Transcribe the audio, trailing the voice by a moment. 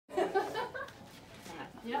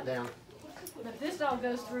Yep. down. But this dog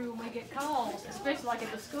goes through when we get calls, especially like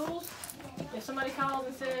at the schools. If somebody calls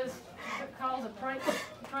and says, calls a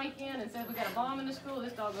prank in and says we got a bomb in the school,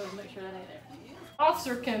 this dog goes and make sure that ain't there.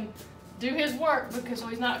 Officer can do his work because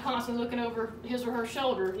he's not constantly looking over his or her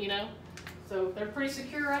shoulder, you know. So they're pretty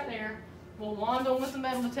secure right there. We'll wand them with the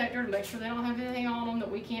metal detector to make sure they don't have anything on them that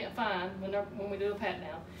we can't find when we do a pat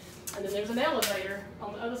down. And then there's an elevator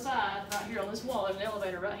on the other side, right here on this wall. There's an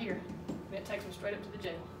elevator right here, and it takes them straight up to the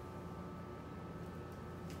jail.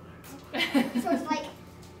 So it's like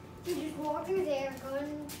you just walk through there, go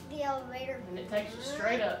in the elevator, and it takes you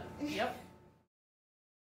straight up. Yep.